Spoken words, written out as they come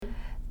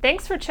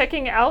Thanks for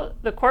checking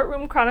out the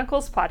Courtroom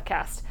Chronicles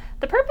podcast.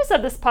 The purpose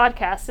of this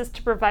podcast is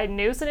to provide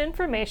news and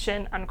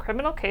information on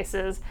criminal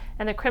cases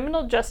and the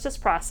criminal justice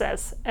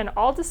process, and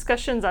all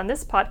discussions on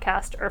this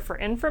podcast are for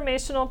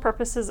informational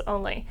purposes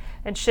only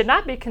and should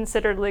not be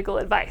considered legal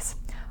advice.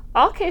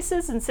 All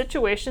cases and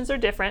situations are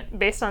different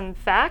based on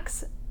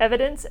facts,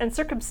 evidence, and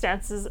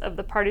circumstances of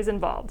the parties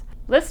involved.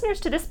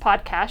 Listeners to this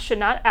podcast should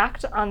not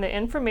act on the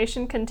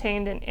information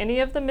contained in any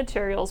of the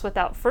materials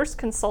without first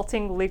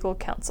consulting legal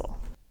counsel.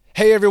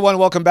 Hey everyone,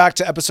 welcome back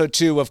to episode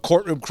 2 of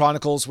Courtroom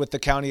Chronicles with the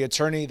County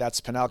Attorney. That's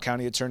Pinal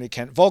County Attorney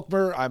Kent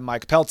Volkmer. I'm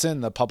Mike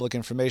Pelton, the Public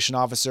Information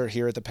Officer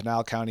here at the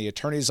Pinal County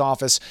Attorney's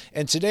Office.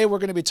 And today we're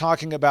going to be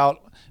talking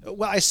about,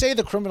 well, I say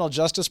the criminal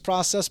justice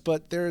process,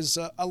 but there's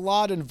a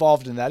lot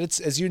involved in that. It's,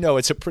 as you know,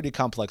 it's a pretty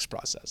complex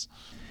process.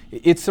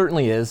 It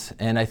certainly is,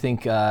 and I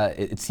think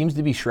it seems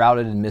to be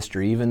shrouded in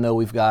mystery, even though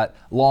we've got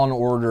Law and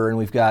Order and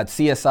we've got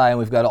CSI and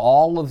we've got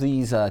all of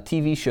these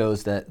TV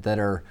shows that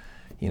are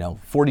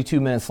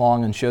 42 minutes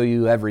long and show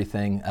you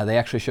everything. They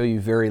actually show you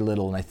very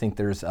little, and I think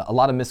there's a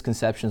lot of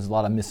misconceptions, a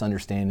lot of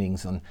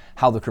misunderstandings on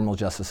how the criminal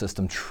justice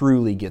system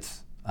truly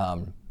gets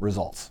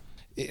results.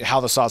 How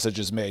the sausage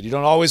is made. You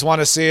don't always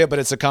want to see it, but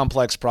it's a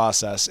complex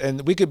process.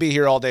 And we could be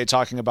here all day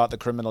talking about the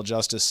criminal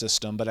justice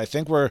system, but I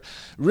think we're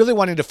really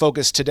wanting to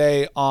focus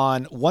today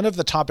on one of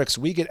the topics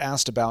we get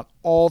asked about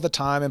all the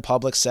time in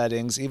public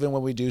settings, even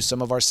when we do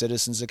some of our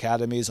citizens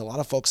academies. A lot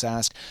of folks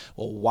ask,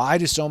 well, why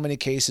do so many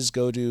cases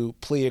go to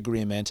plea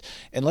agreement?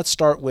 And let's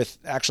start with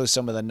actually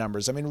some of the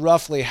numbers. I mean,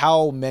 roughly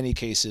how many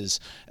cases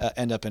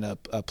end up in a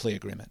plea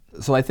agreement?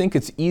 So I think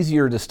it's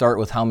easier to start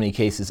with how many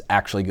cases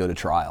actually go to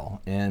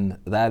trial, and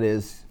that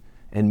is,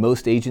 in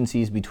most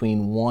agencies,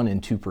 between 1%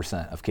 and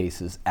 2% of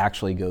cases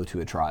actually go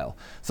to a trial.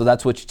 So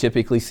that's what you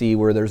typically see,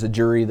 where there's a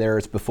jury there,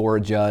 it's before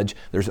a judge,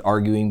 there's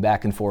arguing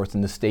back and forth,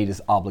 and the state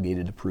is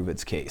obligated to prove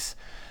its case.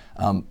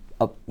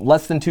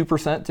 Less than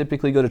 2%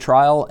 typically go to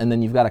trial, and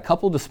then you've got a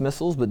couple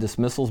dismissals, but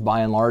dismissals by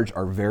and large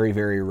are very,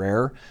 very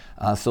rare.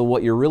 So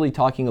what you're really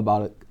talking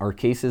about are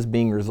cases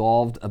being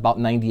resolved. About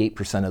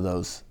 98% of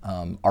those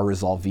are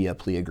resolved via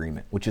plea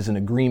agreement, which is an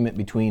agreement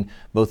between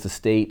both the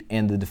state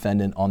and the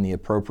defendant on the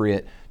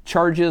appropriate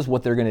charges,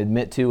 what they're going to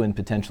admit to, and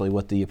potentially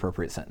what the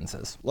appropriate sentence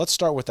is. Let's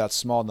start with that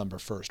small number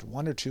first.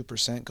 1 or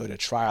 2% go to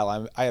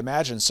trial. I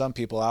imagine some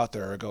people out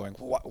there are going,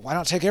 why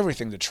not take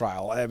everything to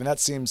trial? I mean,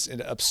 that seems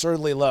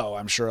absurdly low.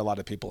 I'm sure a lot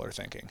of people are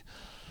thinking.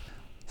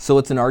 So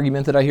it's an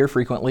argument that I hear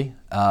frequently.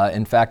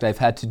 In fact, I've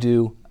had to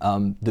do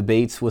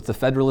debates with the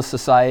Federalist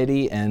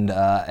Society and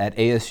at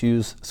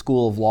ASU's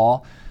School of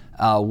Law,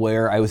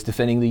 where I was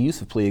defending the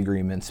use of plea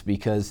agreements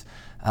because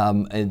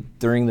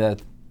during the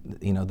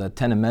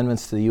 10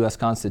 amendments to the U.S.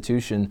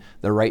 Constitution,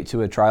 the right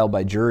to a trial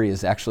by jury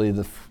is actually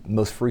the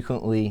most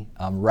frequently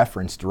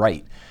referenced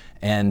right.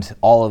 And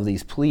all of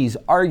these pleas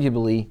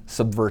arguably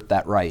subvert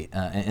that right.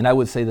 And I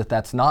would say that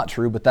that's not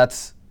true, but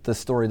that's the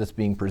story that's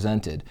being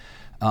presented.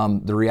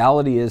 The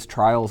reality is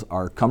trials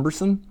are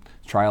cumbersome.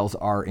 Trials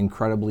are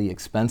incredibly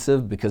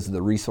expensive because of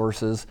the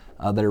resources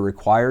that are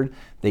required.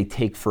 They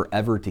take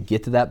forever to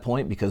get to that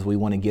point because we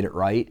want to get it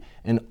right.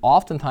 And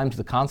oftentimes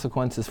the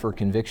consequences for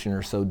conviction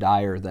are so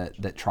dire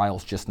that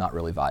trial's just not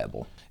really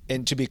viable.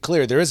 And to be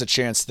clear, there is a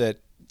chance that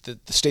the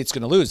state's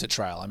going to lose at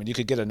trial. I mean, you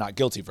could get a not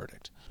guilty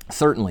verdict.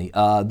 Certainly.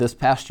 This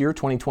past year,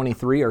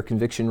 2023, our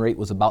conviction rate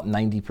was about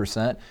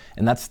 90%,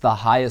 and that's the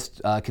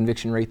highest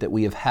conviction rate that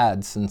we have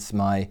had since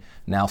my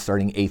now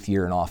starting 8th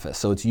year in office.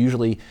 So it's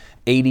usually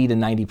 80 to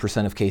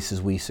 90% of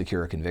cases we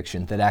secure a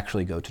conviction that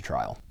actually go to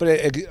trial.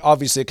 But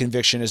obviously a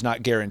conviction is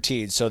not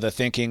guaranteed. So the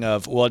thinking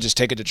of, well, just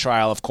take it to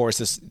trial, of course,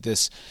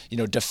 this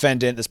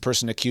defendant, this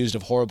person accused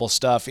of horrible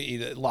stuff,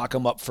 lock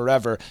them up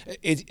forever.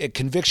 A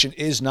conviction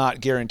is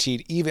not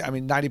guaranteed.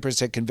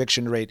 90%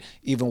 conviction rate,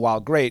 even while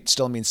great,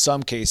 still means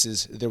some cases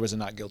there was a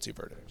not guilty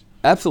verdict.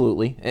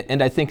 Absolutely.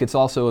 And I think it's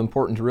also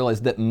important to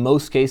realize that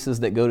most cases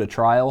that go to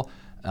trial,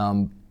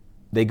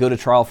 they go to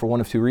trial for one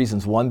of two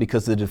reasons. One,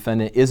 because the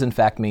defendant is in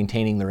fact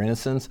maintaining their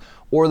innocence,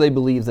 or they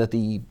believe that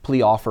the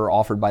plea offer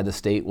offered by the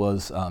state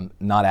was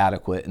not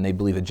adequate and they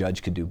believe a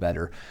judge could do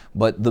better.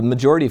 But the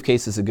majority of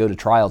cases that go to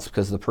trial, it's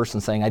because the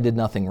person's saying, I did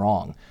nothing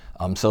wrong.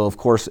 So of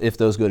course, if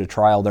those go to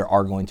trial, there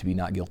are going to be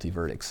not guilty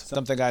verdicts.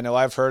 Something I know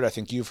I've heard, I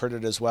think you've heard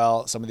it as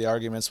well, some of the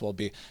arguments will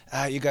be,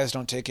 you guys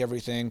don't take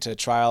everything to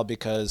trial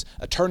because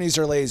attorneys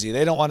are lazy.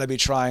 They don't want to be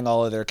trying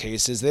all of their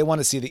cases. They want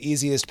to see the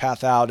easiest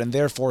path out, and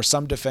therefore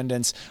some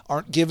defendants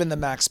aren't given the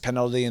max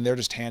penalty and they're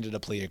just handed a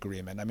plea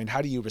agreement. I mean,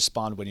 how do you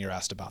respond when you're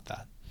asked about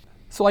that?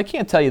 So I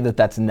can't tell you that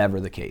that's never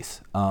the case.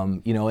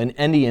 In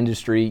any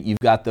industry, you've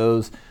got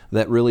those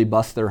that really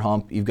bust their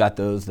hump. You've got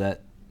those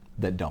that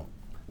don't.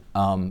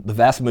 The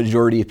vast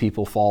majority of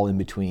people fall in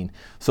between.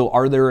 So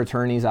are there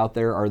attorneys out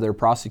there, are there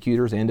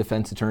prosecutors and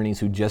defense attorneys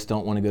who just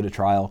don't want to go to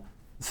trial?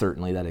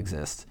 Certainly that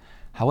exists.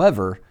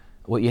 However,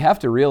 what you have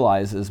to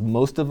realize is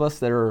most of us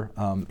that are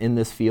in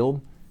this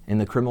field, in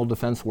the criminal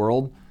defense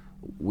world,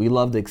 we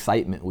love the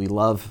excitement. We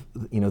love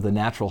the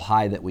natural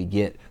high that we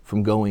get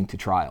from going to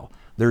trial.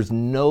 There's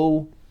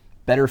no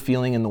better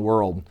feeling in the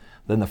world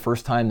than the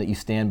first time that you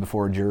stand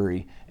before a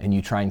jury and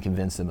you try and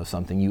convince them of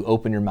something. You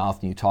open your mouth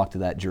and you talk to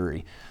that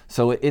jury.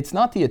 So it's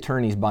not the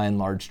attorneys by and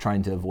large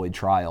trying to avoid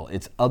trial.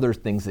 It's other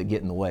things that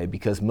get in the way,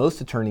 because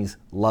most attorneys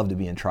love to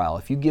be in trial.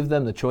 If you give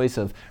them the choice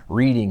of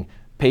reading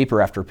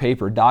paper after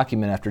paper,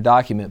 document after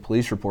document,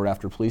 police report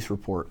after police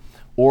report,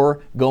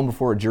 or going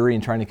before a jury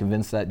and trying to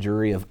convince that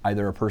jury of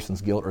either a person's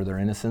guilt or their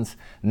innocence,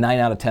 9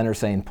 out of 10 are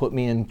saying, put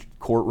me in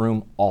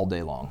courtroom all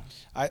day long.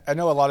 I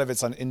know a lot of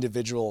it's on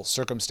individual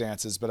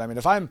circumstances, but I mean,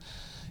 if I'm,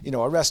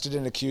 arrested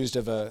and accused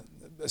of a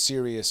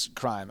serious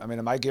crime, I mean,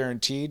 am I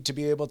guaranteed to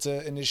be able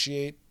to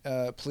initiate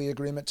plea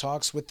agreement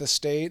talks with the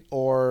state?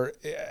 Or,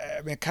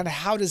 I mean, kind of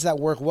how does that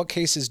work? What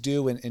cases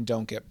do and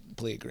don't get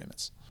plea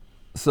agreements?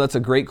 So that's a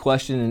great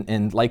question,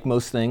 and like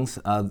most things,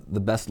 the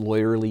best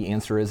lawyerly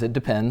answer is it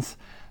depends.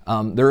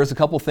 There is a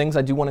couple things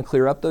I do want to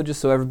clear up, though, just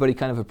so everybody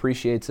kind of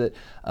appreciates it.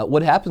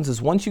 What happens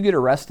is once you get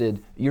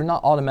arrested, you're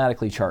not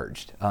automatically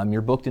charged.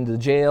 You're booked into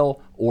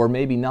jail, or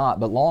maybe not,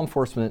 but law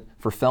enforcement,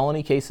 for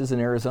felony cases in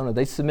Arizona,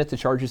 they submit the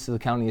charges to the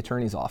county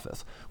attorney's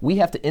office. We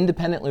have to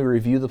independently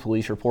review the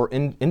police report,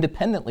 and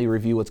independently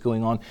review what's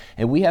going on,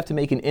 and we have to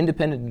make an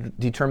independent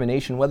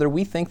determination whether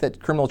we think that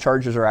criminal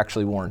charges are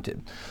actually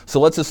warranted. So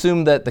let's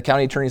assume that the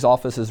county attorney's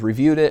office has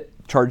reviewed it,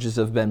 charges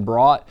have been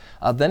brought,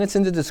 then it's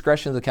in the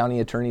discretion of the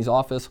county attorney's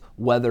office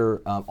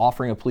whether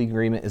offering a plea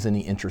agreement is in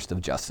the interest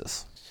of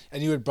justice.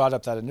 And you had brought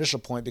up that initial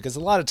point because a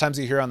lot of times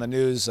you hear on the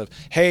news of,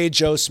 hey,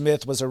 Joe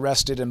Smith was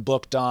arrested and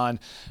booked on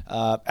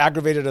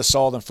aggravated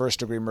assault and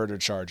first-degree murder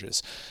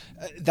charges.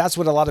 That's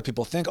what a lot of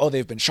people think. Oh,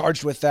 they've been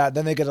charged with that.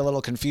 Then they get a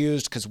little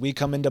confused because we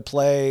come into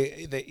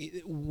play.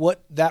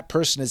 What that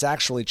person is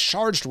actually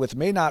charged with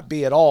may not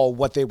be at all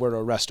what they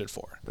were arrested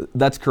for.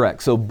 That's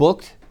correct. So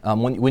booked,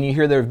 when you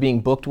hear they're being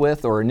booked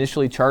with or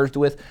initially charged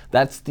with,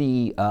 that's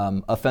the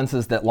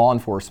offenses that law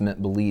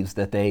enforcement believes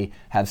that they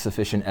have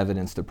sufficient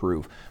evidence to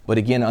prove. But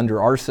again, under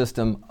our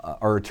system,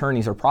 our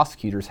attorneys, our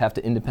prosecutors have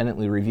to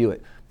independently review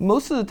it.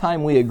 Most of the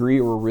time we agree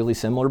or we're really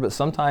similar, but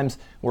sometimes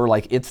we're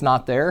like, it's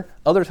not there.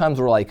 Other times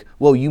we're like,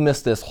 well, you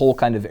missed this whole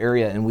kind of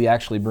area, and we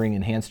actually bring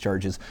enhanced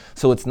charges.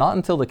 So it's not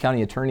until the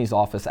county attorney's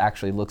office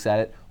actually looks at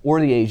it, or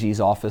the AG's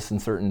office in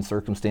certain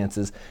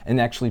circumstances, and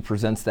actually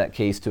presents that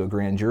case to a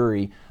grand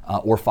jury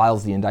or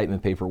files the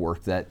indictment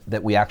paperwork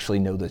that we actually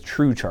know the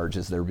true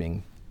charges they're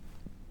being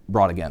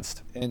brought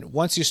against. And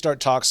once you start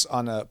talks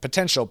on a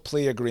potential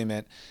plea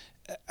agreement,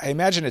 I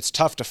imagine it's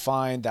tough to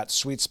find that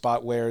sweet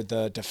spot where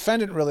the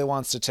defendant really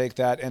wants to take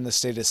that and the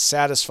state is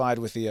satisfied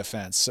with the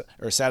offense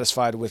or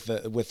satisfied with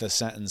the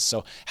sentence.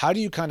 So how do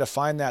you kind of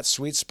find that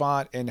sweet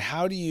spot, and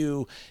how do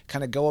you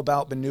kind of go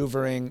about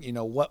maneuvering,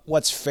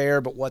 what's fair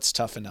but what's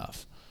tough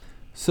enough?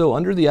 So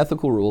under the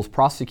ethical rules,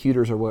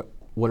 prosecutors are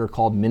what are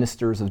called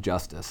ministers of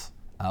justice.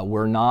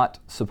 We're not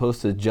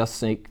supposed to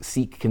just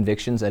seek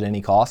convictions at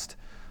any cost.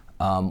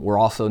 We're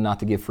also not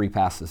to give free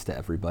passes to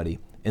everybody.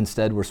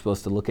 Instead, we're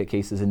supposed to look at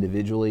cases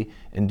individually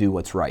and do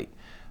what's right.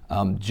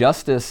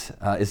 Justice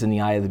is in the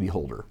eye of the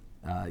beholder.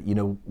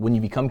 When you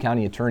become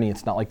county attorney,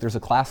 it's not like there's a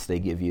class they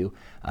give you.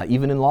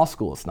 Even in law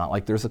school, it's not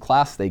like there's a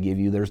class they give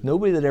you. There's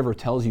nobody that ever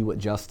tells you what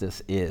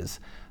justice is.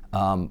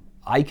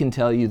 I can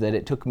tell you that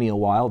it took me a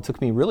while. It took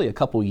me really a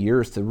couple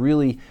years to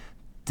really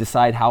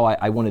decide how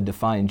I want to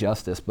define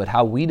justice. But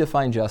how we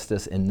define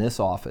justice in this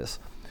office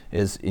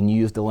is, and you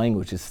use the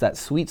language, it's that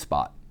sweet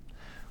spot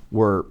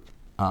where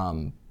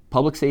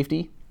public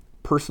safety,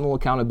 personal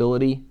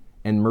accountability,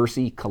 and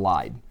mercy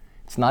collide.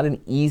 It's not an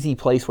easy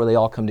place where they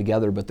all come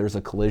together, but there's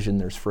a collision,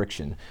 there's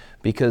friction.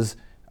 Because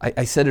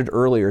I said it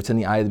earlier, it's in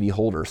the eye of the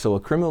beholder. So a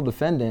criminal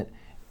defendant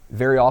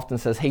very often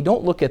says, hey,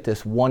 don't look at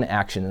this one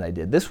action that I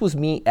did. This was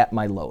me at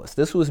my lowest.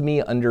 This was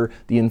me under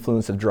the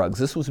influence of drugs.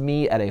 This was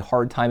me at a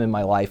hard time in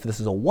my life. This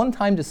is a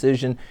one-time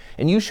decision,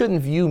 and you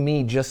shouldn't view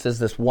me just as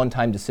this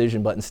one-time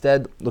decision, but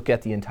instead look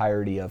at the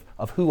entirety of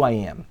who I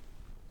am.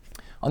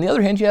 On the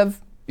other hand, you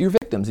have your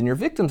victims, and your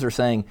victims are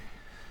saying,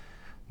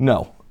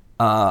 no,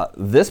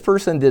 this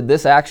person did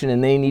this action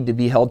and they need to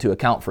be held to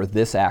account for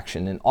this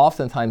action. And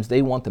oftentimes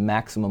they want the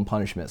maximum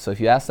punishment. So if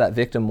you ask that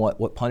victim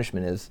what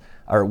punishment is,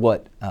 or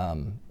what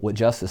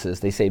justice is,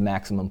 they say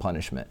maximum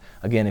punishment.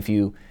 Again, if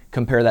you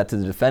compare that to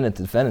the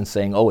defendant's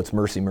saying, oh, it's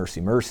mercy,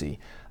 mercy, mercy.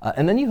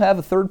 And then you have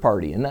a third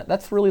party, and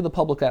that's really the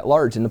public at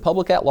large. And the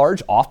public at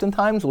large,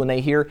 oftentimes when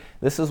they hear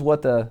this is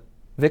what the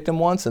victim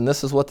wants and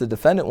this is what the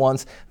defendant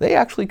wants, they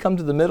actually come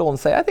to the middle and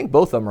say, I think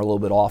both of them are a little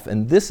bit off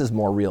and this is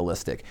more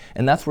realistic.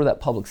 And that's where that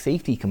public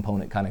safety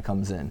component kind of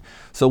comes in.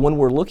 So when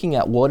we're looking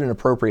at what an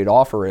appropriate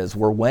offer is,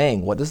 we're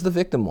weighing what does the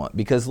victim want?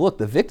 Because look,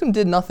 the victim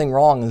did nothing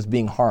wrong and is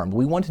being harmed.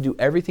 We want to do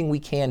everything we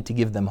can to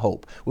give them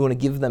hope. We want to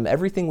give them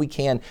everything we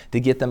can to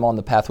get them on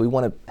the path. We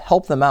want to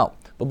help them out.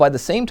 But by the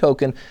same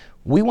token,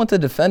 we want the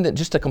defendant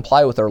just to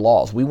comply with our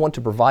laws. We want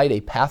to provide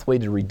a pathway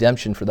to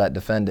redemption for that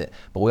defendant,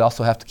 but we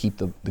also have to keep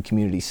the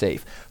community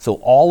safe. So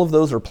all of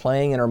those are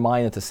playing in our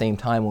mind at the same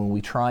time when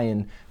we try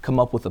and come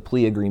up with a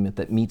plea agreement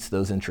that meets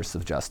those interests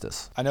of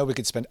justice. I know we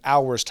could spend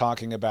hours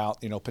talking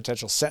about,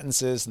 potential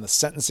sentences and the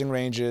sentencing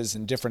ranges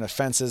and different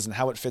offenses and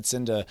how it fits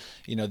into,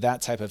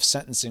 that type of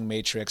sentencing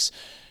matrix.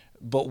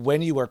 but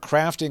when you are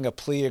crafting a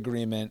plea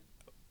agreement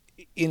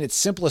in its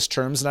simplest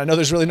terms, and I know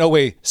there's really no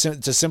way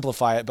to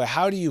simplify it, but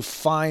how do you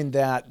find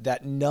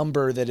that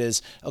number that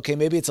is, okay,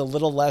 maybe it's a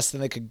little less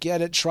than they could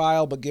get at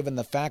trial, but given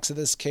the facts of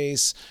this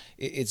case,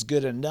 it's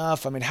good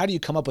enough? I mean, how do you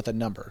come up with a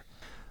number?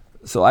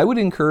 So I would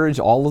encourage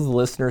all of the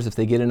listeners, if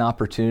they get an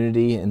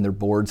opportunity and they're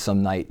bored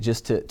some night,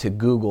 just to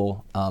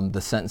Google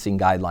the sentencing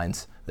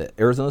guidelines. The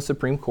Arizona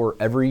Supreme Court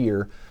every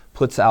year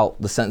puts out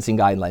the sentencing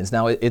guidelines.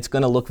 Now, it's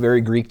going to look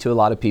very Greek to a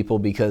lot of people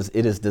because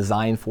it is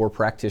designed for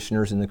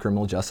practitioners in the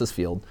criminal justice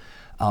field.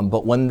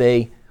 But when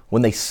they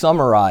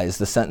summarize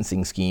the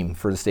sentencing scheme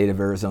for the state of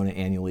Arizona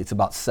annually, it's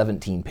about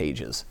 17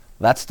 pages.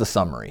 That's the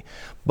summary.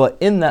 But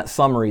in that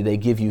summary, they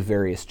give you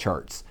various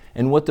charts.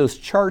 And what those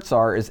charts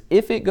are is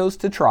if it goes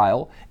to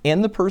trial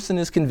and the person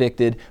is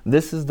convicted,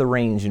 this is the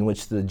range in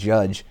which the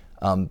judge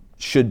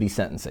should be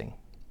sentencing.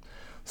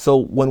 So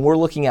when we're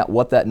looking at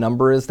what that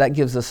number is, that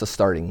gives us a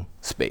starting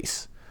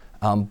space.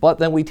 But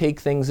then we take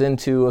things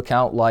into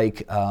account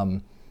like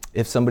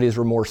if somebody is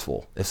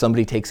remorseful, if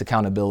somebody takes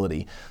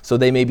accountability. So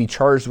they may be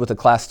charged with a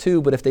Class 2,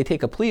 but if they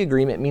take a plea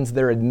agreement, it means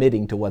they're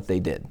admitting to what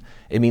they did.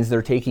 It means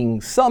they're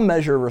taking some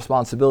measure of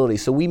responsibility.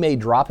 So we may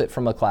drop it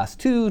from a Class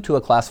 2 to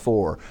a Class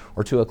 4,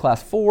 or to a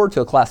Class 4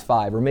 to a Class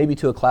 5, or maybe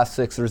to a Class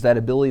 6. There's that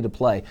ability to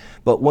play.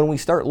 But when we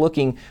start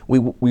looking,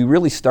 we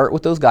really start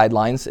with those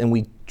guidelines, and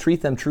we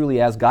treat them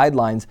truly as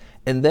guidelines,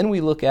 and then we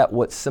look at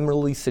what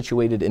similarly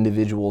situated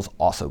individuals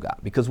also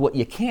got. Because what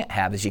you can't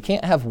have is you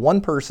can't have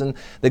one person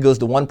that goes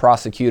to one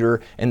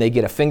prosecutor and they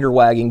get a finger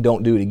wagging,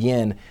 don't do it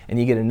again, and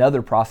you get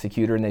another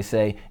prosecutor and they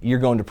say, you're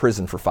going to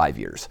prison for 5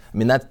 years. I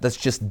mean, that's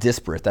just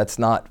disparate. That's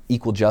not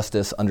equal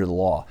justice under the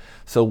law.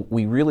 So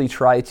we really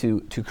try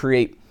to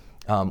create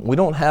we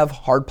don't have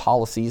hard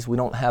policies, we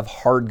don't have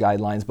hard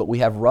guidelines, but we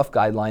have rough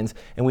guidelines,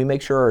 and we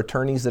make sure our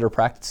attorneys that are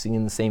practicing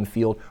in the same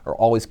field are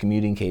always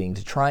communicating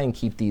to try and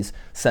keep these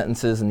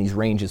sentences and these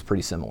ranges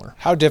pretty similar.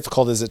 How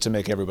difficult is it to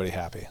make everybody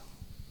happy?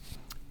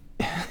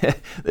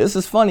 This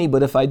is funny,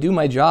 but if I do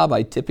my job,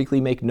 I typically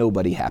make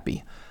nobody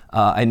happy.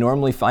 I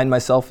normally find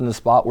myself in the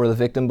spot where the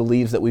victim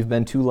believes that we've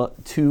been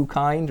too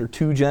kind or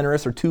too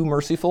generous or too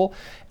merciful,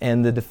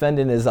 and the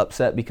defendant is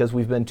upset because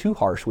we've been too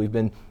harsh, we've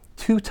been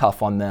too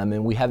tough on them,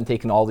 and we haven't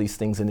taken all these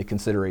things into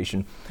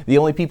consideration. The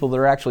only people that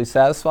are actually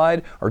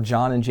satisfied are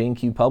John and Jane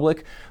Q.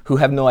 Public, who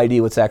have no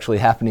idea what's actually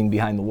happening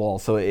behind the wall.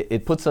 So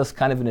it puts us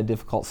kind of in a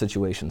difficult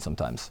situation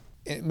sometimes.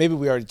 Maybe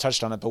we already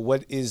touched on it, but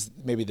what is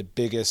maybe the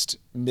biggest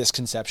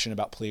misconception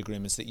about plea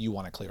agreements that you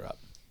want to clear up?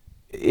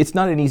 It's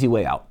not an easy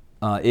way out.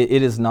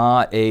 It is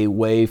not a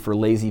way for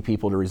lazy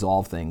people to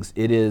resolve things.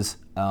 It is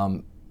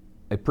a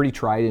pretty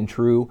tried and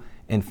true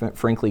and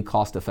frankly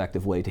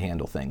cost-effective way to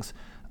handle things.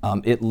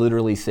 It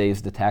literally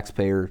saves the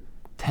taxpayer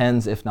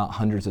tens, if not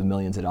hundreds of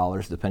millions of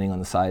dollars, depending on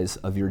the size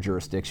of your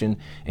jurisdiction.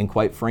 And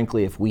quite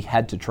frankly, if we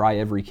had to try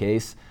every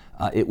case,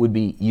 it would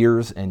be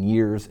years and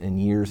years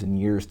and years and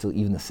years till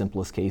even the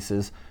simplest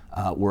cases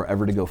were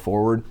ever to go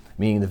forward,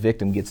 meaning the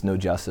victim gets no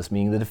justice,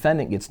 meaning the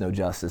defendant gets no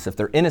justice. If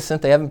they're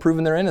innocent, they haven't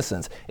proven their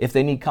innocence. If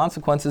they need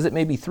consequences, it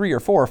may be 3 or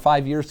 4 or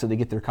 5 years till they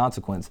get their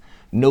consequence.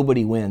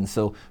 Nobody wins.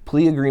 So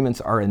plea agreements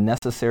are a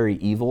necessary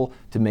evil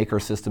to make our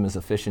system as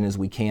efficient as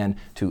we can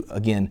to,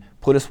 again,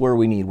 put us where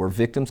we need, where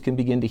victims can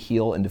begin to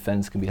heal and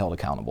defendants can be held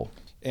accountable.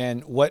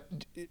 And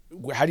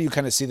how do you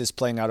kind of see this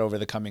playing out over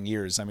the coming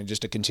years? I mean,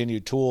 just a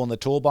continued tool in the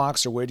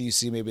toolbox, or where do you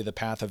see maybe the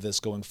path of this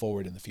going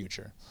forward in the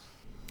future?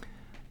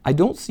 I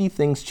don't see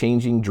things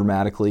changing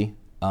dramatically.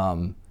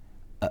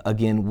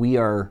 Again,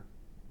 we're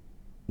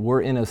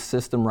in a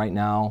system right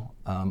now,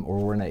 or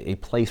we're in a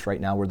place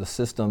right now where the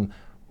system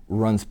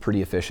runs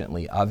pretty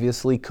efficiently.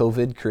 Obviously,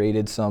 COVID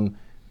created some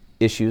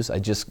issues. I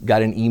just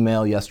got an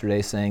email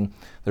yesterday saying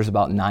there's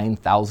about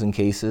 9,000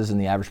 cases in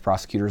the average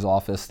prosecutor's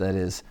office that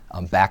is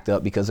backed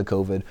up because of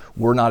COVID.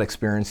 We're not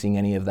experiencing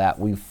any of that.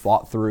 We've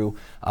fought through.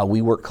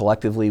 We work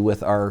collectively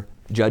with our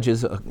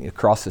judges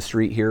across the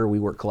street here. We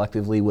work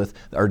collectively with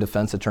our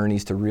defense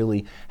attorneys to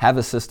really have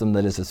a system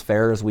that is as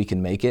fair as we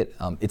can make it.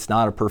 It's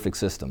not a perfect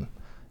system.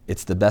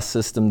 It's the best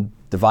system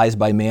devised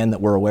by man that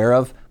we're aware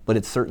of, but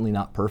it's certainly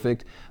not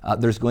perfect.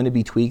 There's going to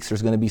be tweaks,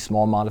 there's going to be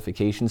small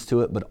modifications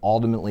to it, but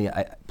ultimately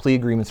plea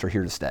agreements are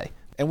here to stay.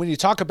 And when you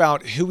talk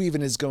about who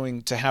even is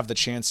going to have the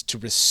chance to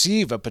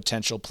receive a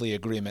potential plea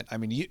agreement, I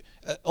mean,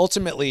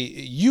 ultimately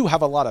you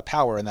have a lot of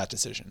power in that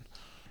decision.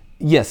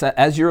 Yes,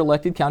 as your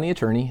elected county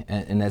attorney,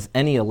 and as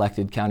any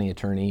elected county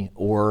attorney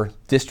or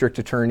district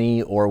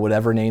attorney or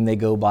whatever name they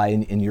go by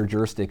in your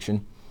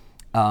jurisdiction,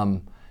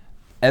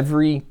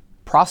 every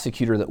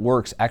prosecutor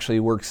that actually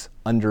works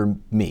under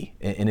me,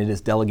 and it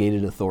is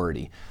delegated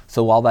authority.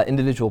 So while that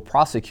individual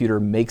prosecutor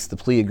makes the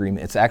plea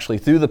agreement, it's actually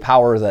through the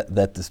power that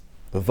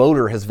the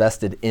voter has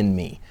vested in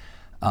me.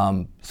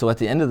 So at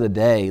the end of the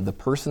day, the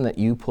person that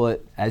you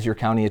put as your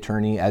county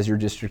attorney, as your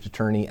district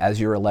attorney, as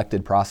your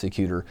elected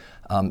prosecutor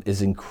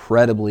is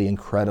incredibly,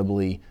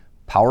 incredibly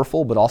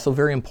powerful, but also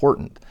very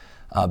important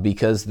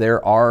because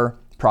there are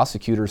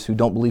prosecutors who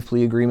don't believe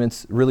plea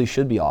agreements really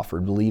should be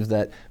offered, believe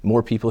that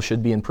more people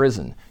should be in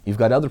prison. You've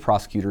got other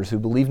prosecutors who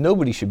believe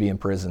nobody should be in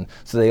prison,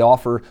 so they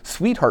offer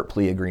sweetheart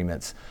plea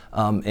agreements.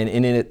 And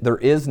in it, there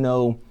is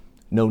no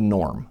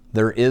norm.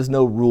 There is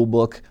no rule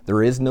book.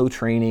 There is no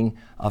training.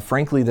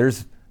 Frankly,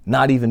 there's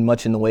not even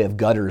much in the way of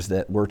gutters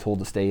that we're told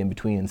to stay in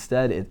between.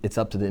 Instead, it's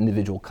up to the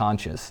individual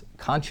conscience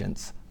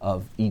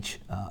of each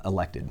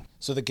elected.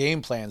 So the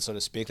game plan, so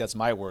to speak, that's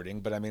my wording,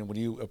 but I mean, when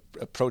you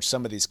approach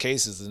some of these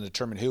cases and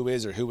determine who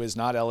is or who is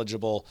not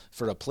eligible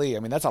for a plea, I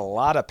mean, that's a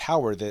lot of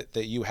power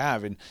that you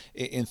have. And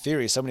in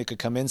theory, somebody could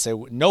come in and say,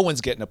 no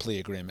one's getting a plea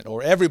agreement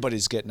or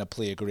everybody's getting a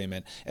plea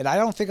agreement. And I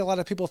don't think a lot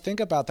of people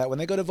think about that. When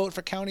they go to vote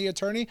for county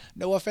attorney,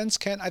 no offense,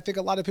 Kent, I think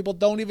a lot of people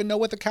don't even know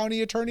what the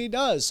county attorney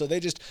does. So they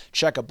just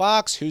check a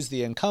box. Who's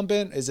the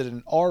incumbent? Is it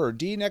an R or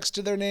D next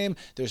to their name?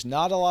 There's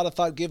not a lot of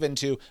thought given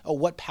to,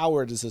 what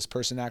power does this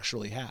person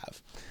actually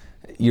have?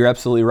 You're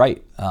absolutely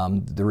right.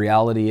 The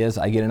reality is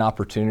I get an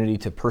opportunity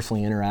to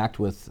personally interact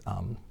with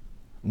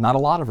not a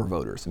lot of our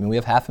voters. I mean, we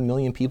have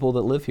 500,000 people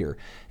that live here.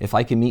 If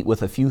I can meet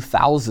with a few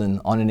thousand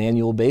on an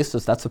annual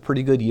basis, that's a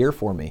pretty good year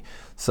for me.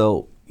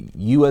 So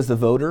you as the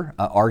voter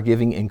are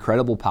giving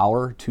incredible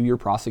power to your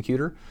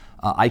prosecutor.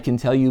 I can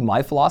tell you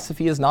my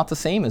philosophy is not the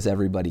same as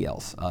everybody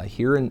else.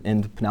 Here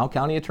in the Pinal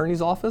County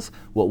Attorney's Office,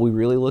 what we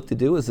really look to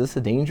do is this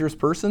a dangerous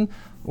person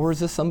or is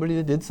this somebody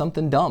that did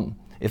something dumb?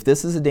 If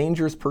this is a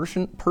dangerous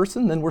person,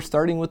 then we're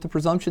starting with the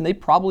presumption they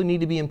probably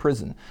need to be in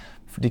prison.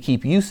 To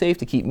keep you safe,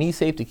 to keep me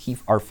safe, to keep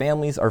our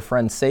families, our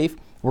friends safe,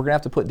 we're going to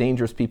have to put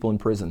dangerous people in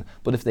prison.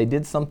 But if they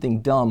did something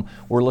dumb,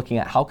 we're looking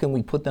at how can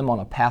we put them on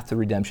a path to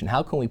redemption?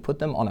 How can we put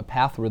them on a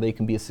path where they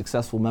can be a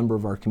successful member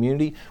of our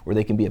community, where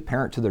they can be a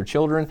parent to their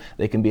children,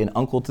 they can be an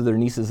uncle to their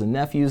nieces and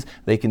nephews,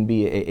 they can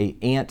be a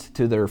aunt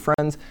to their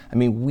friends. I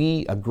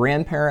mean, a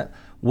grandparent,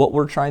 what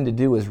we're trying to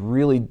do is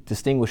really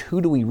distinguish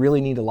who do we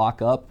really need to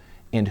lock up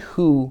and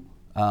who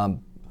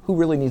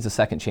really needs a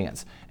second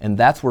chance. And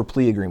that's where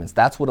plea agreements,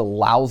 that's what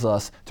allows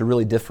us to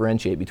really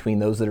differentiate between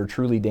those that are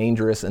truly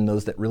dangerous and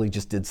those that really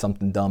just did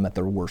something dumb at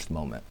their worst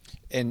moment.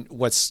 And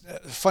what's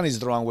funny is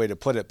the wrong way to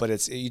put it,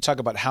 but you talk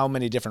about how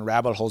many different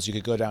rabbit holes you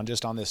could go down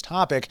just on this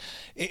topic.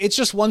 It's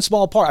just one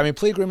small part. I mean,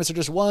 plea agreements are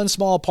just one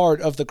small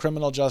part of the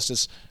criminal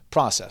justice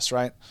process,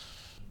 right?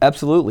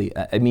 Absolutely.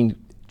 I mean,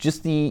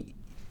 just the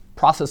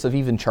process of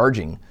even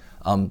charging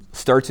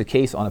starts a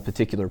case on a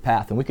particular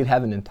path. And we could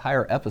have an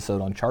entire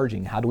episode on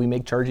charging. How do we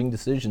make charging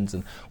decisions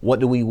and what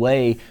do we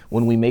weigh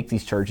when we make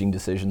these charging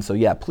decisions? So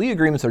yeah, plea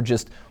agreements are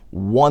just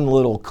one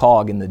little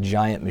cog in the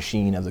giant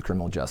machine of the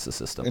criminal justice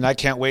system. And I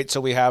can't wait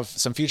till we have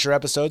some future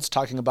episodes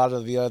talking about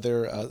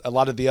a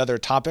lot of the other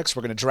topics.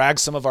 We're going to drag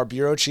some of our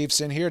bureau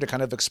chiefs in here to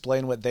kind of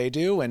explain what they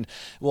do, and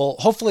we'll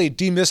hopefully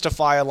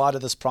demystify a lot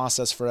of this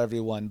process for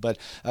everyone. But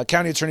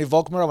County Attorney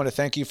Volkmer, I want to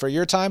thank you for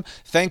your time.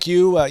 Thank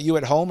you, you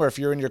at home or if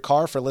you're in your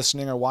car, for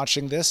listening or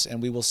watching this,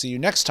 and we will see you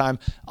next time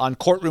on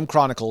Courtroom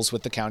Chronicles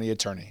with the County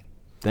Attorney.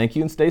 Thank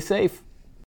you and stay safe.